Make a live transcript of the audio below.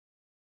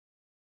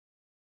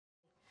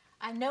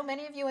I know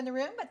many of you in the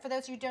room, but for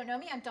those of you who don't know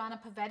me, I'm LaDonna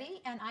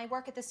Pavetti, and I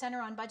work at the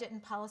Center on Budget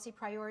and Policy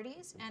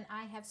Priorities, and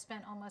I have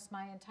spent almost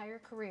my entire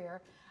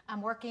career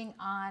working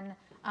on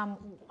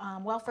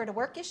welfare to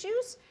work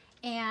issues.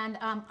 And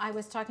I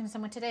was talking to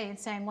someone today and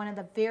saying one of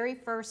the very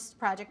first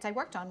projects I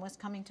worked on was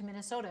coming to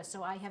Minnesota.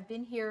 So I have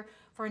been here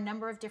for a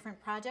number of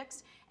different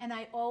projects, and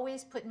I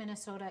always put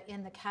Minnesota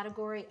in the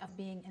category of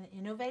being an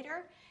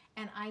innovator.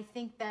 And I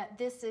think that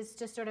this is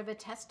just sort of a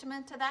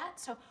testament to that.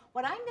 So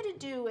what I'm going to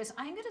do is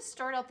I'm going to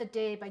start out the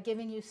day by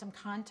giving you some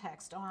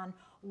context on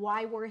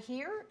why we're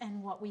here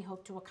and what we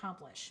hope to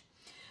accomplish.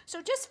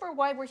 So just for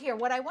why we're here,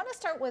 what I want to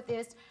start with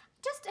is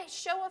just a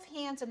show of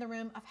hands in the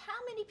room of how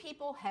many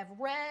people have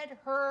read,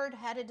 heard,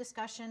 had a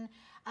discussion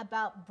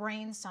about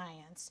brain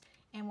science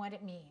and what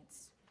it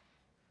means.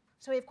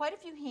 So we have quite a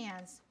few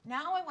hands.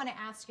 Now I want to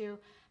ask you,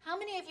 how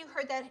many of you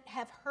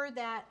have heard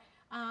that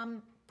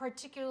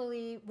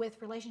particularly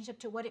with relationship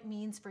to what it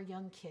means for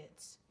young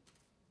kids?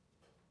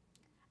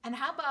 And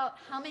how about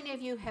how many of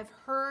you have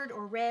heard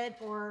or read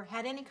or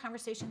had any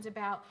conversations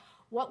about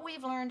what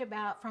we've learned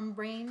about from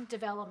brain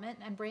development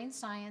and brain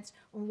science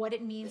and what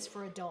it means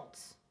for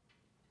adults?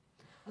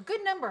 A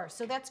good number,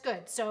 so that's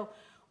good. So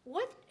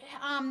where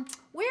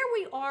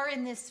we are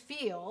in this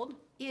field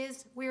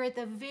is we're at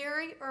the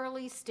very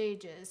early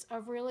stages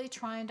of really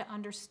trying to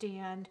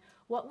understand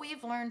what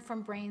we've learned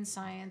from brain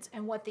science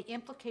and what the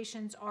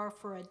implications are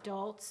for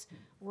adults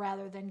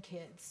rather than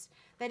kids.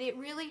 That it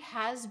really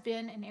has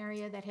been an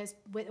area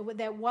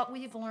that what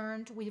we've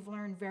learned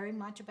very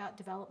much about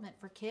development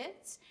for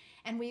kids,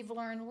 and we've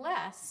learned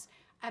less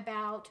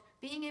about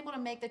being able to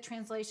make the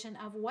translation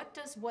of what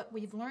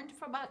we've learned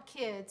about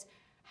kids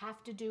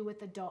have to do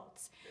with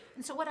adults.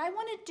 And so what I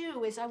want to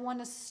do is I want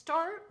to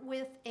start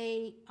with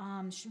a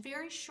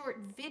very short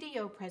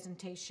video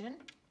presentation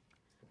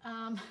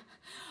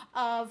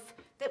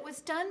that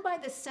was done by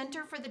the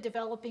Center for the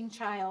Developing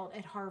Child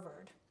at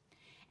Harvard.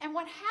 And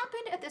what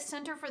happened at the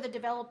Center for the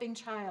Developing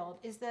Child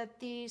is that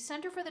the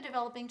Center for the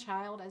Developing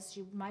Child, as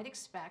you might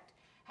expect,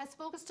 has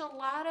focused a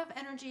lot of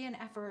energy and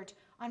effort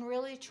on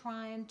really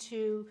trying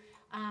to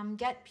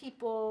get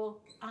people,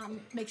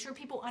 make sure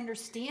people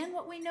understand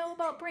what we know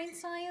about brain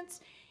science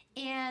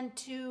and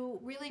to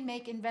really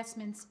make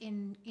investments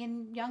in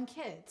young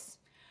kids.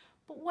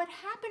 But what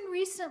happened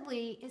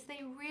recently is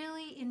they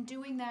really, in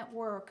doing that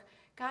work,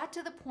 got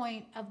to the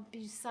point of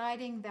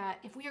deciding that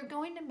if we are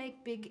going to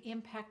make big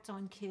impacts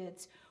on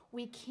kids,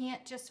 we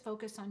can't just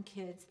focus on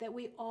kids, that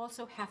we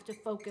also have to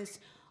focus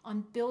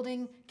on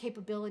building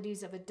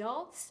capabilities of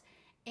adults.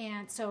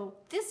 And so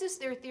this is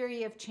their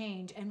theory of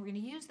change, and we're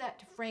going to use that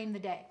to frame the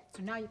day.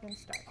 So now you can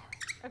start.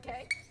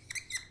 Okay?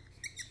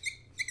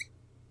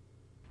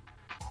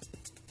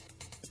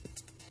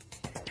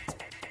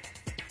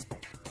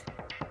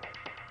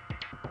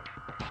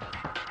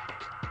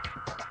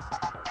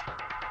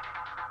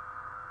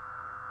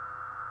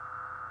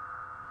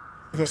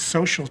 The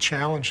social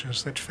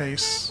challenges that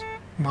face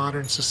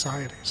modern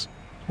societies,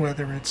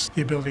 whether it's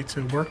the ability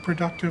to work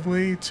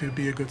productively, to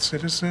be a good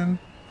citizen,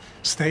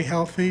 stay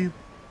healthy,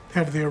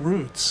 have their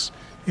roots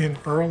in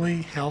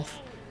early health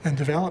and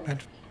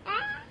development.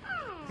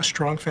 A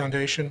strong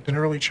foundation in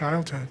early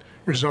childhood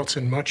results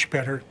in much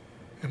better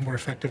and more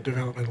effective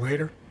development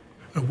later.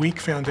 A weak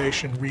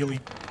foundation really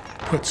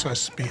puts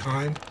us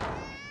behind.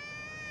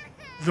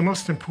 The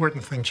most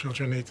important thing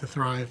children need to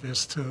thrive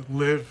is to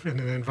live in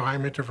an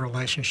environment of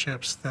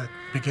relationships that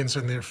begins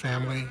in their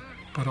family,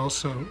 but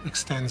also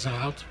extends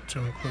out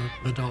to include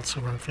adults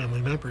who are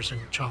family members in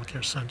child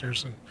care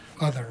centers and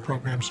other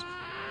programs.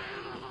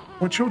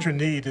 What children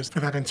need is for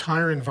that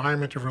entire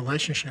environment of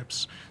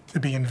relationships to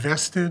be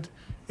invested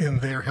in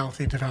their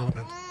healthy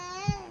development.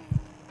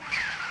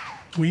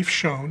 We've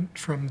shown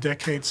from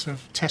decades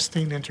of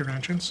testing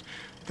interventions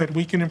that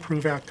we can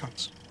improve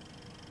outcomes.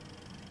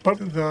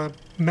 But the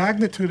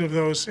magnitude of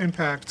those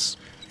impacts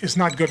is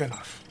not good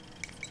enough.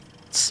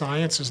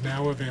 Science is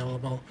now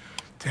available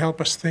to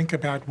help us think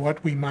about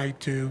what we might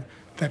do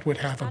that would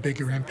have a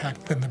bigger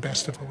impact than the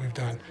best of what we've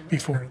done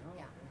before.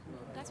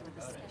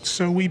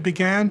 So we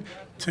began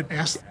to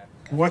ask,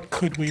 what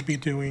could we be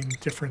doing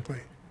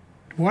differently?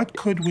 What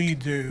could we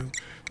do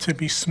to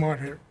be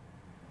smarter?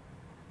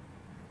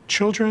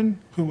 Children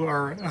who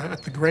are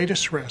at the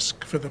greatest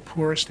risk for the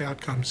poorest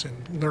outcomes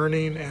in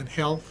learning and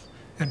health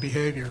and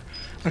behavior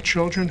are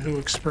children who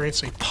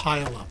experience a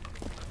pileup,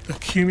 a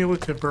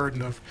cumulative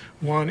burden of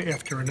one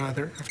after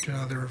another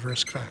of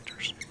risk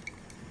factors.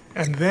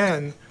 And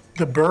then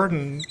the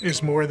burden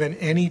is more than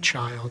any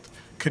child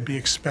could be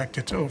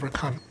expected to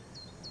overcome.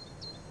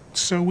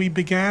 So we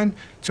began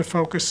to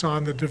focus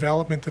on the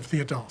development of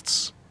the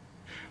adults.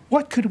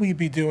 What could we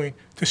be doing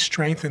to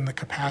strengthen the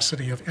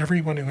capacity of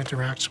everyone who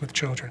interacts with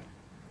children?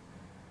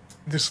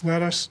 This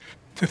led us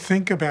to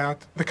think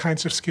about the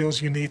kinds of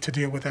skills you need to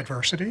deal with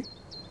adversity.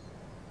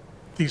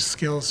 These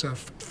skills of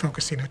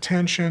focusing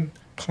attention,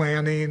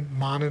 planning,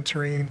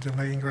 monitoring,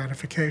 delaying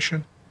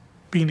gratification,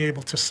 being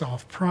able to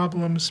solve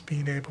problems,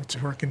 being able to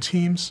work in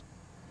teams,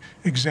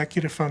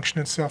 executive function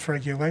and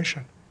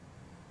self-regulation.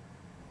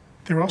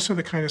 They're also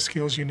the kind of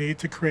skills you need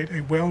to create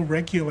a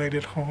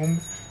well-regulated home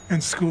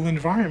and school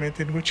environment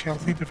in which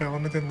healthy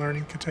development and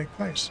learning can take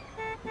place.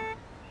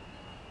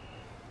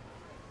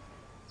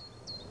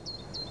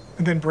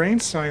 And then brain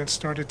science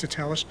started to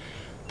tell us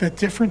that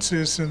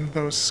differences in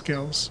those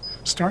skills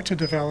start to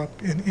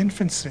develop in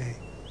infancy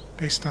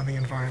based on the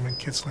environment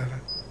kids live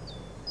in.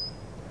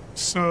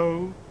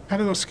 So how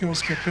do those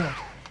skills get built?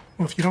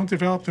 Well, if you don't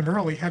develop them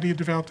early, how do you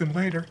develop them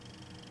later?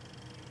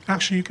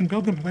 Actually, you can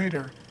build them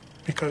later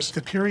because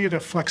the period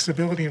of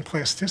flexibility and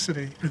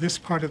plasticity for this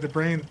part of the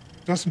brain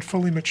doesn't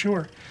fully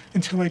mature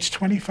until age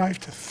 25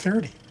 to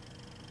 30.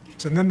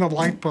 And then the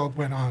light bulb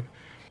went on.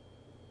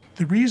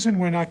 The reason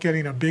we're not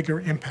getting a bigger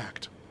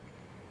impact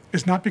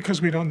is not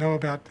because we don't know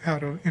about how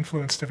to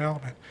influence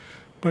development,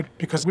 but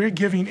because we're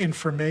giving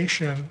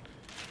information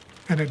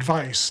and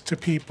advice to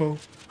people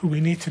who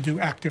we need to do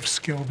active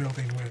skill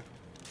building with.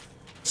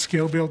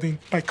 Skill building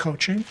by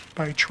coaching,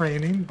 by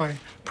training, by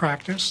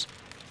practice,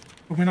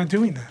 but we're not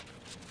doing that.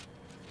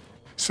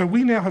 So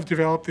we now have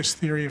developed this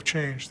theory of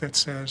change that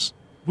says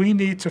we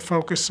need to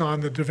focus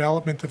on the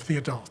development of the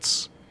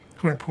adults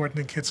who are important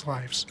in kids'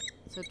 lives.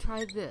 So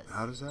try this.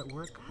 How does that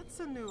work?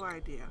 That's a new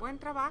idea. Buen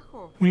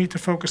trabajo. We need to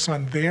focus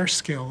on their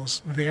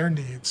skills, their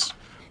needs,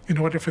 in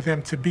order for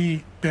them to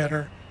be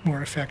better,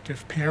 more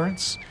effective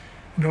parents,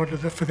 in order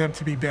for them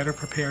to be better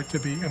prepared to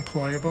be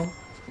employable,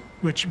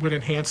 which would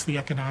enhance the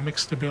economic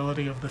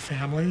stability of the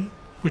family,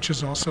 which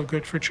is also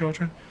good for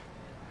children.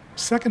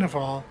 Second of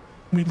all,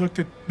 we looked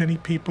at many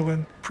people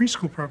in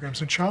preschool programs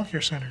and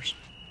childcare centers.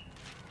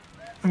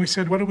 And we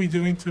said, what are we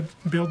doing to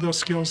build those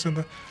skills in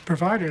the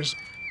providers?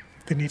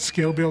 They need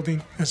skill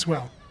building as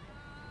well.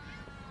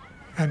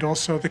 And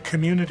also the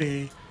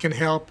community can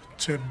help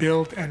to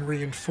build and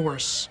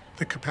reinforce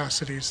the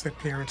capacities that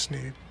parents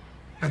need.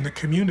 And the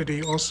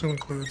community also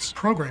includes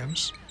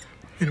programs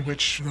in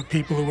which the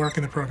people who work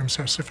in the programs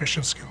have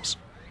sufficient skills.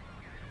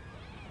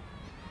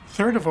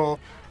 Third of all,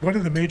 what are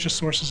the major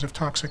sources of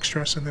toxic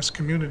stress in this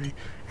community,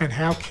 and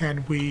how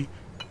can we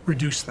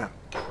reduce them?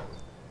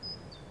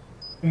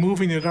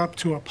 Moving it up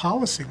to a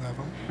policy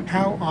level,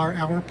 how are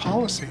our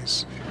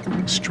policies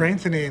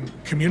strengthening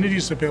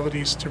communities'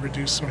 abilities to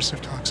reduce sources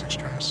of toxic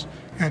stress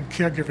and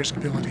caregivers'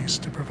 abilities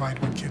to provide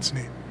what kids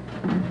need?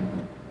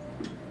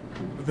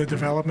 The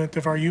development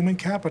of our human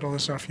capital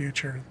is our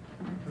future.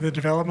 The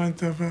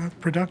development of a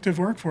productive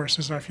workforce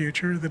is our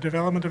future. The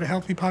development of a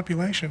healthy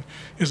population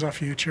is our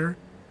future.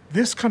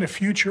 This kind of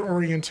future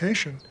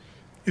orientation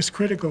is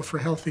critical for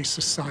a healthy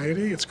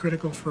society. It's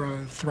critical for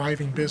a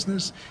thriving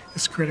business.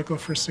 It's critical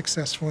for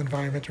successful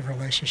environmental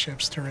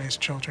relationships to raise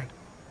children.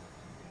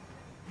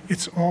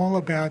 It's all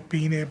about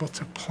being able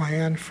to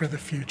plan for the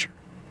future,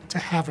 to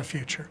have a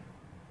future.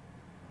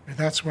 And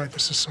that's why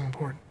this is so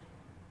important.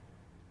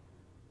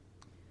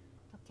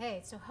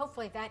 Okay, so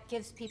hopefully that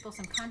gives people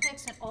some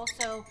context and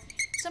also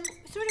some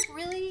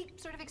really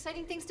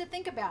exciting things to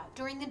think about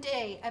during the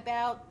day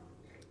about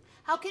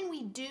how can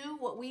we do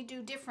what we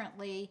do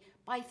differently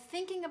by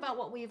thinking about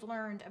what we've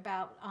learned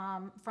about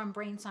from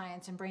brain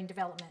science and brain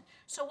development.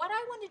 So what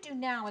I want to do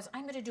now is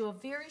I'm going to do a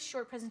very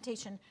short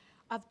presentation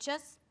of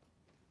just,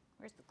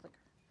 where's the clicker?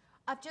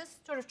 Of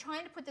just sort of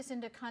trying to put this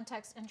into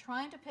context and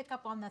trying to pick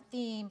up on the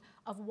theme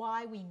of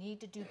why we need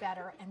to do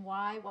better and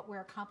why what we're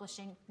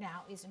accomplishing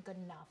now isn't good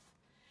enough.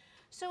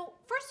 So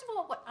first of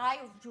all, what I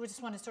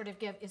just want to sort of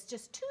give is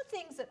just two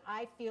things that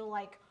I feel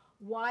like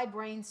why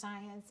brain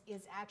science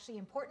is actually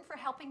important for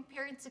helping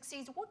parents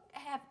succeed.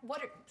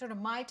 What are sort of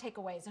my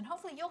takeaways? And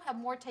hopefully you'll have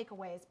more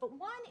takeaways. But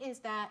one is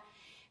that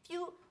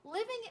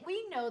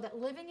we know that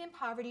living in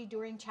poverty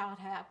during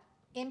childhood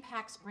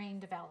impacts brain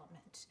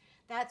development.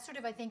 That sort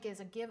of, I think,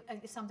 is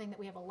something that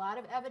we have a lot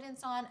of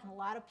evidence on and a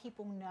lot of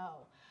people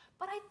know.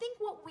 But I think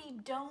what we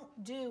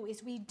don't do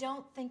is we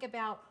don't think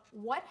about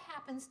what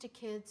happens to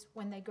kids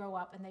when they grow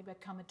up and they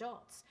become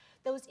adults.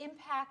 Those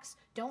impacts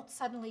don't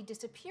suddenly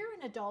disappear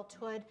in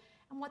adulthood.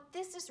 And what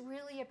this is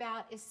really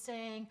about is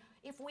saying,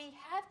 if we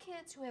have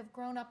kids who have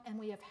grown up and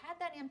we have had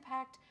that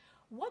impact,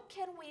 what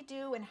can we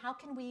do and how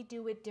can we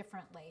do it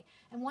differently?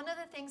 And one of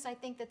the things I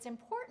think that's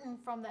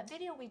important from that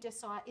video we just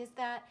saw is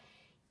that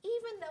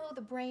even though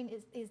the brain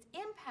is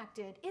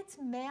impacted, it's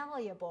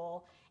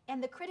malleable,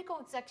 and the critical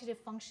executive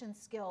function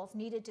skills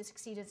needed to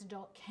succeed as an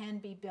adult can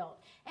be built.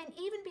 And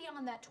even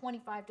beyond that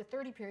 25 to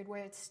 30 period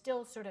where it's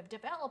still sort of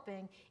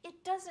developing,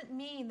 it doesn't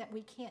mean that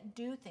we can't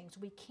do things.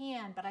 We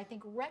can, but I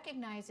think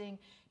recognizing,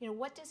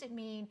 what does it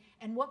mean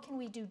and what can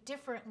we do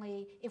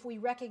differently if we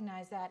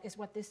recognize that is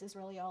what this is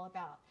really all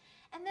about.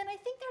 And then I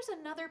think there's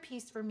another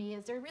piece for me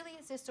is there really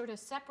is this sort of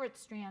separate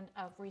strand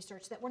of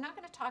research that we're not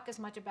going to talk as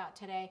much about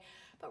today,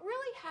 but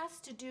really has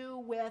to do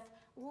with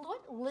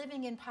what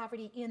living in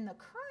poverty in the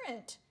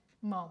current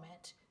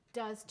moment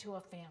does to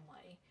a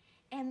family.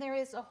 And there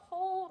is a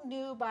whole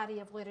new body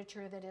of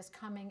literature that is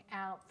coming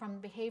out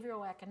from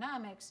behavioral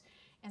economics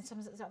and some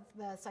of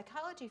the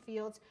psychology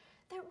fields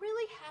that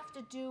really have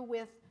to do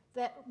with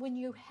that when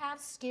you have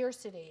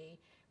scarcity,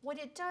 what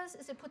it does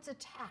is it puts a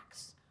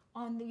tax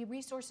on the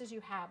resources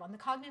you have, on the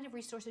cognitive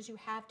resources you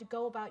have to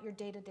go about your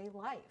day-to-day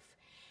life.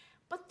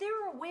 But there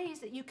are ways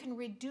that you can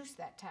reduce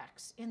that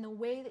tax in the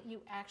way that you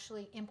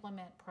actually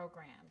implement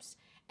programs.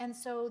 And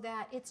so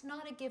that it's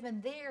not a given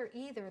there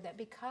either that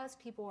because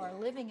people are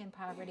living in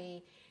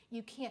poverty,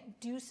 you can't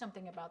do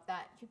something about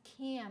that. You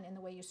can in the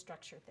way you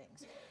structure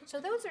things. So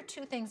those are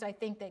two things I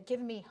think that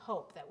give me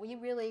hope that we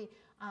really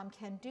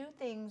can do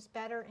things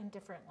better and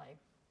differently.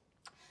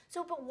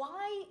 So, but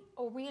why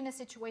are we in a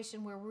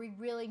situation where we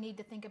really need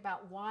to think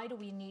about why do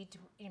we need to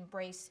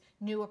embrace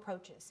new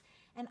approaches?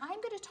 And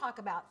I'm going to talk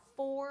about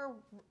four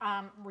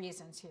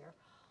reasons here.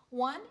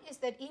 One is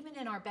that even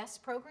in our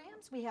best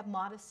programs, we have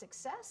modest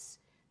success.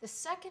 The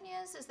second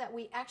is that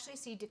we actually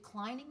see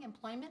declining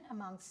employment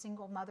among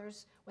single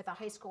mothers with a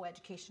high school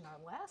education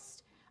or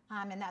less,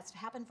 and that's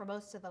happened for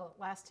most of the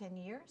last 10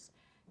 years.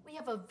 We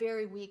have a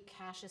very weak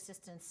cash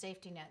assistance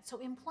safety net, so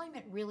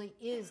employment really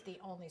is the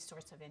only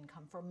source of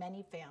income for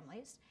many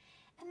families.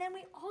 And then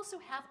we also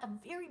have a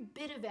very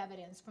bit of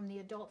evidence from the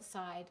adult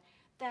side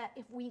that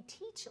if we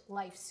teach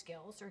life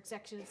skills or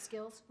executive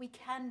skills, we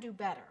can do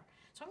better.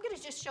 So I'm going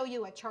to just show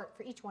you a chart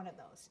for each one of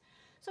those.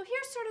 So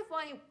here's sort of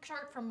my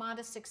chart for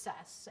modest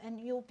success, and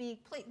you'll be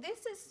pleased.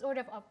 This is sort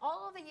of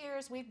all the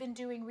years we've been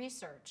doing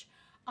research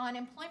on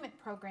employment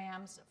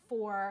programs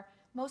for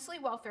mostly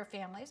welfare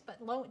families, but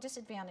low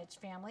disadvantaged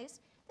families.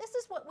 This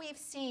is what we've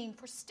seen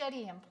for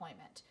steady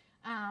employment.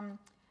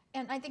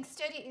 And I think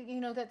steady,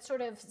 that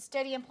sort of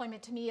steady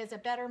employment to me is a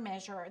better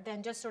measure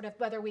than just sort of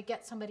whether we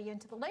get somebody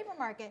into the labor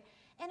market.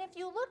 And if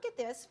you look at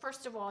this,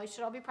 first of all, you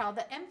should all be proud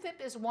that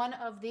MFIP is one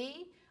of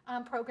the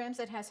programs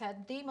that has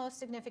had the most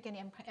significant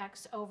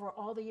impacts over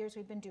all the years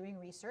we've been doing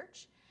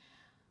research.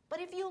 But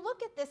if you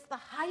look at this, the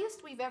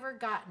highest we've ever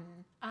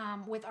gotten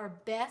with our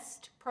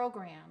best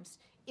programs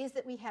is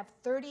that we have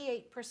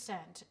 38%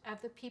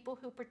 of the people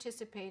who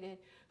participated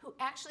who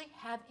actually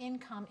have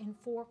income in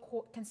 4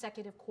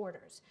 consecutive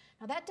quarters.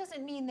 Now that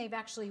doesn't mean they've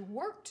actually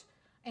worked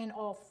in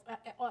all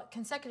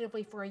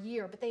consecutively for a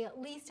year, but they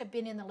at least have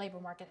been in the labor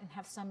market and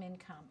have some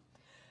income.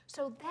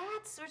 So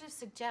that sort of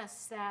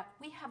suggests that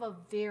we have a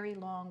very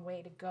long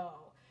way to go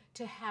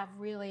to have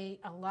really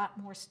a lot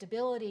more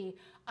stability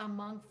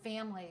among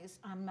families,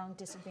 among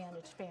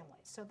disadvantaged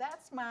families. So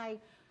that's my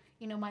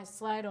my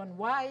slide on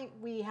why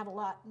we have a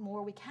lot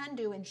more we can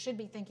do and should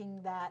be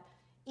thinking that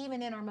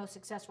even in our most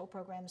successful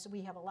programs,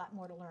 we have a lot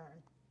more to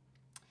learn.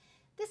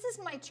 This is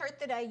my chart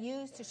that I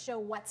use to show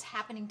what's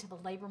happening to the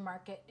labor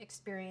market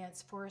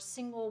experience for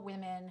single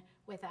women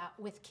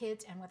with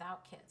kids and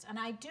without kids. And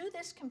I do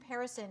this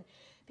comparison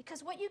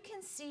because what you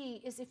can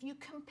see is if you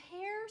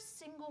compare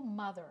single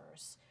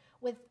mothers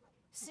with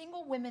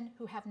single women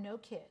who have no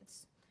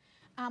kids,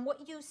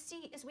 what you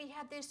see is we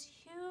had this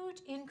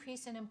huge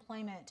increase in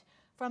employment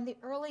from the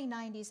early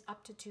 90s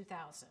up to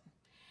 2000.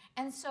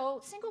 And so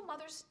single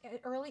mothers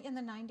early in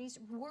the 90s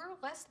were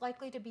less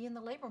likely to be in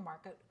the labor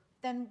market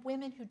than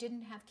women who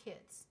didn't have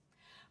kids.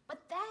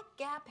 But that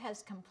gap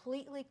has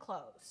completely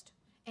closed,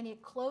 and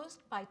it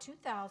closed by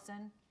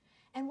 2000.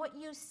 And what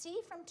you see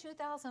from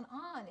 2000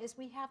 on is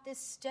we have this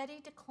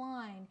steady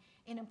decline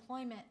in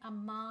employment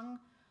among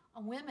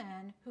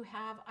women who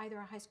have either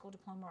a high school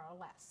diploma or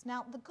less.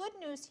 Now, the good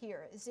news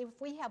here is if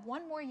we have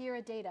one more year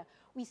of data,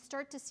 we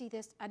start to see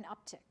an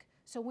uptick.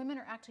 So women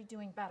are actually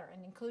doing better,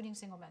 and including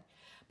single men.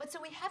 But so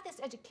we have this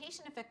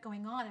education effect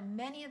going on, and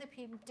many of the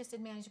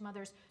disadvantaged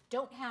mothers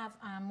don't have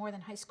more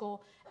than high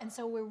school. And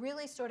so we're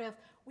really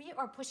we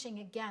are pushing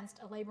against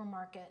a labor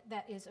market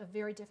that is a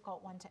very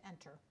difficult one to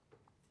enter.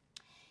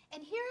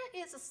 And here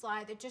is a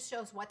slide that just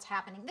shows what's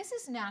happening. This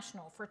is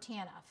national for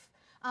TANF.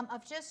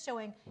 Of just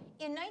showing,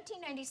 in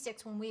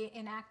 1996, when we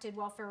enacted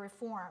welfare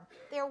reform,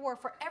 there were,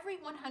 for every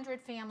 100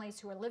 families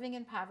who were living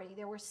in poverty,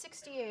 there were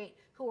 68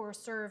 who were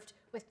served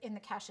in the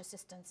cash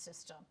assistance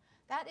system.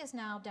 That is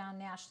now down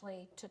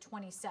nationally to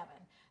 27.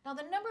 Now,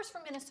 the numbers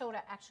for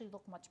Minnesota actually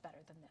look much better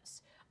than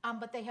this,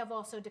 but they have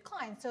also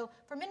declined. So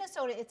for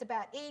Minnesota, it's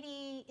about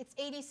 80, it's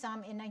 80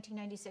 some in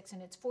 1996,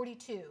 and it's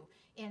 42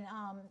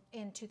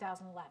 in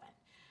 2011.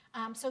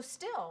 So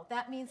still,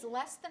 that means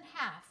less than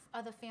half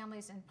of the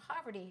families in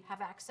poverty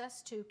have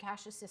access to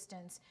cash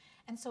assistance.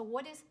 And so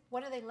what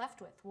are they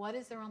left with? What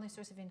is their only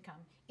source of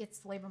income?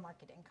 It's labor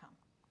market income.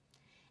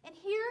 And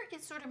here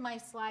is sort of my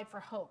slide for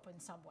hope in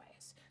some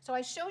ways. So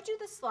I showed you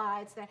the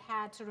slides that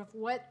had sort of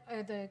what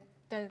are the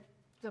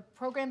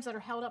programs that are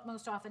held up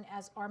most often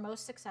as our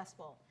most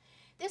successful.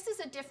 This is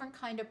a different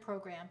kind of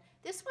program.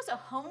 This was a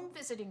home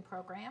visiting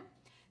program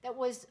that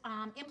was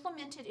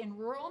implemented in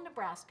rural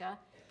Nebraska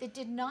that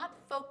did not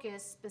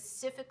focus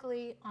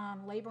specifically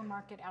on labor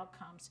market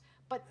outcomes,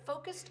 but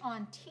focused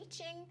on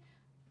teaching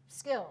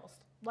skills,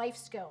 life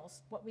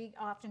skills, what we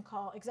often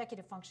call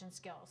executive function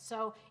skills.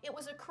 So it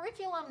was a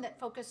curriculum that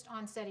focused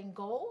on setting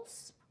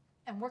goals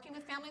and working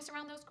with families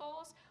around those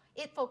goals.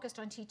 It focused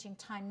on teaching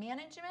time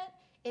management.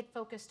 It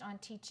focused on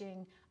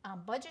teaching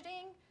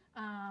budgeting,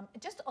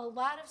 just a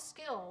lot of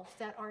skills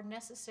that are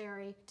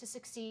necessary to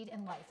succeed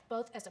in life,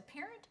 both as a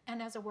parent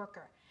and as a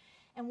worker.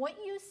 And what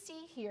you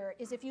see here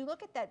is if you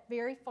look at that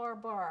very far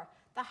bar,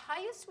 the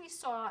highest we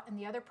saw in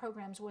the other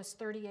programs was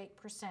 38%.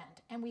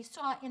 And we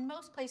saw in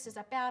most places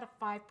about a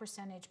 5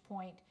 percentage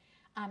point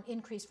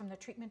increase from the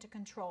treatment to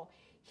control.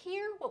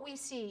 Here what we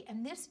see,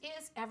 and this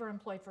is ever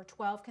employed for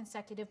 12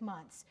 consecutive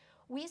months,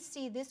 we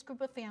see this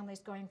group of families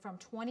going from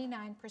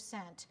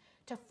 29%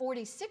 to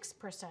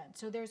 46%.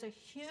 So there's a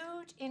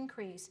huge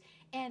increase,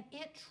 and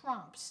it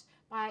trumps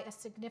by a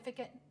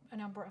significant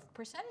number of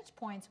percentage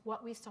points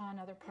what we saw in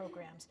other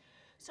programs.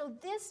 So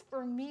this,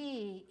 for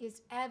me,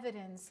 is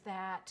evidence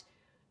that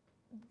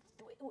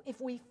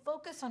if we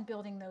focus on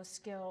building those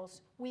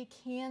skills, we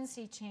can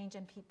see change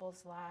in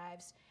people's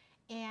lives.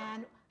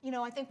 And, you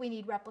know, I think we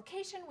need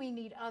replication, we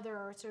need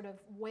other sort of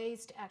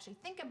ways to actually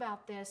think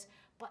about this,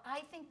 but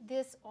I think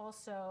this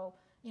also,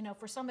 you know,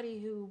 for somebody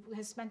who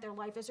has spent their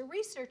life as a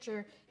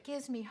researcher,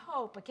 gives me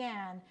hope,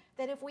 again,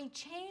 that if we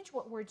change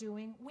what we're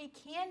doing, we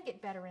can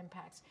get better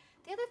impacts.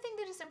 The other thing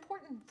that is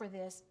important for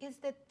this is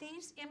that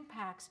these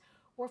impacts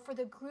were for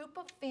the group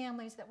of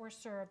families that were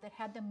served that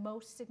had the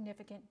most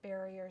significant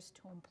barriers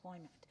to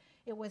employment.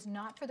 It was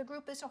not for the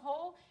group as a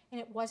whole, and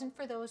it wasn't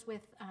for those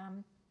with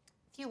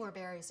fewer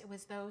barriers. It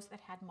was those that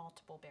had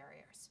multiple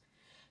barriers.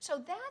 So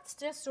that's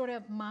just sort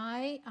of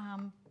my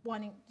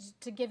wanting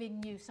to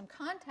giving you some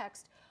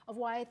context of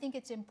why I think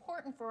it's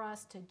important for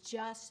us to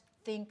just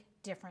think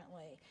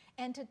differently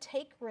and to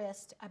take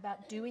risks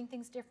about doing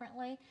things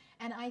differently.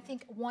 And I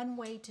think one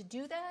way to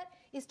do that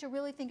is to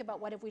really think about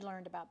what have we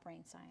learned about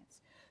brain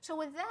science. So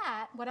with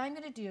that, what I'm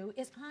going to do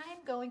is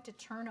I'm going to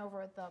turn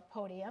over the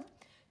podium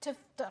to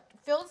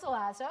Phil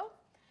Zalazzo,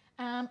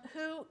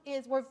 who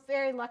is, we're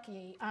very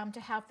lucky to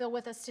have Phil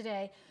with us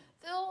today.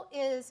 Phil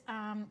is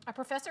a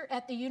professor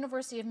at the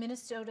University of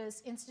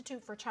Minnesota's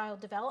Institute for Child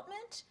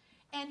Development,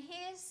 and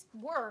his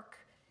work,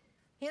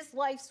 his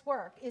life's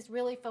work, is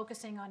really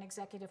focusing on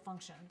executive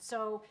function.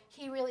 So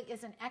he really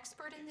is an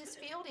expert in this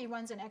field. He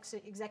runs an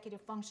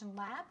executive function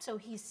lab, so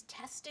he's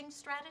testing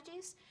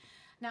strategies.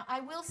 Now,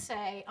 I will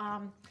say,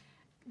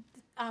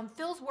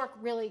 Phil's work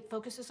really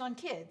focuses on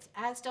kids,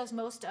 as does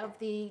most of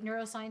the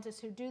neuroscientists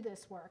who do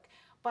this work.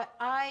 But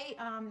I,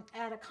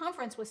 at a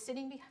conference, was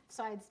sitting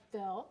beside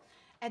Phil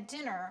at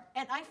dinner,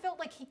 and I felt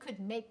like he could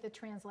make the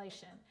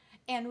translation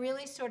and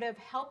really sort of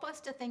help us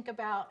to think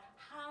about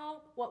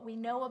how what we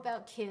know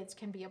about kids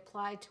can be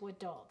applied to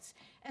adults.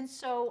 And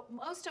so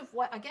most of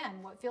what,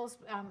 again, what Phil's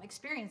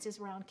experience is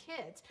around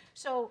kids.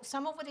 So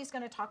some of what he's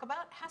going to talk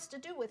about has to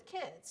do with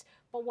kids.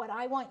 But what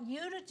I want you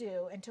to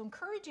do and to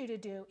encourage you to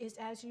do is,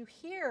 as you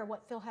hear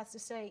what Phil has to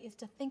say, is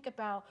to think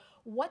about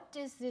what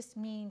does this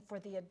mean for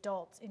the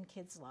adults in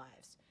kids'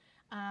 lives.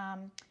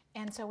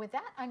 And so with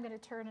that, I'm going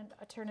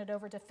to turn it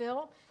over to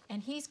Phil,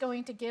 and he's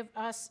going to give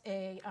us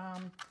a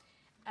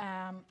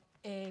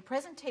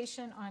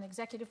presentation on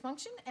executive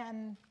function,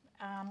 and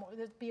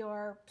this will be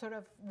our sort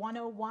of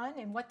 101,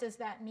 and what does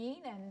that mean,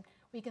 and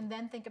we can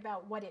then think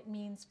about what it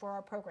means for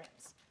our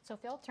programs. So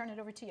Phil, turn it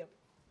over to you.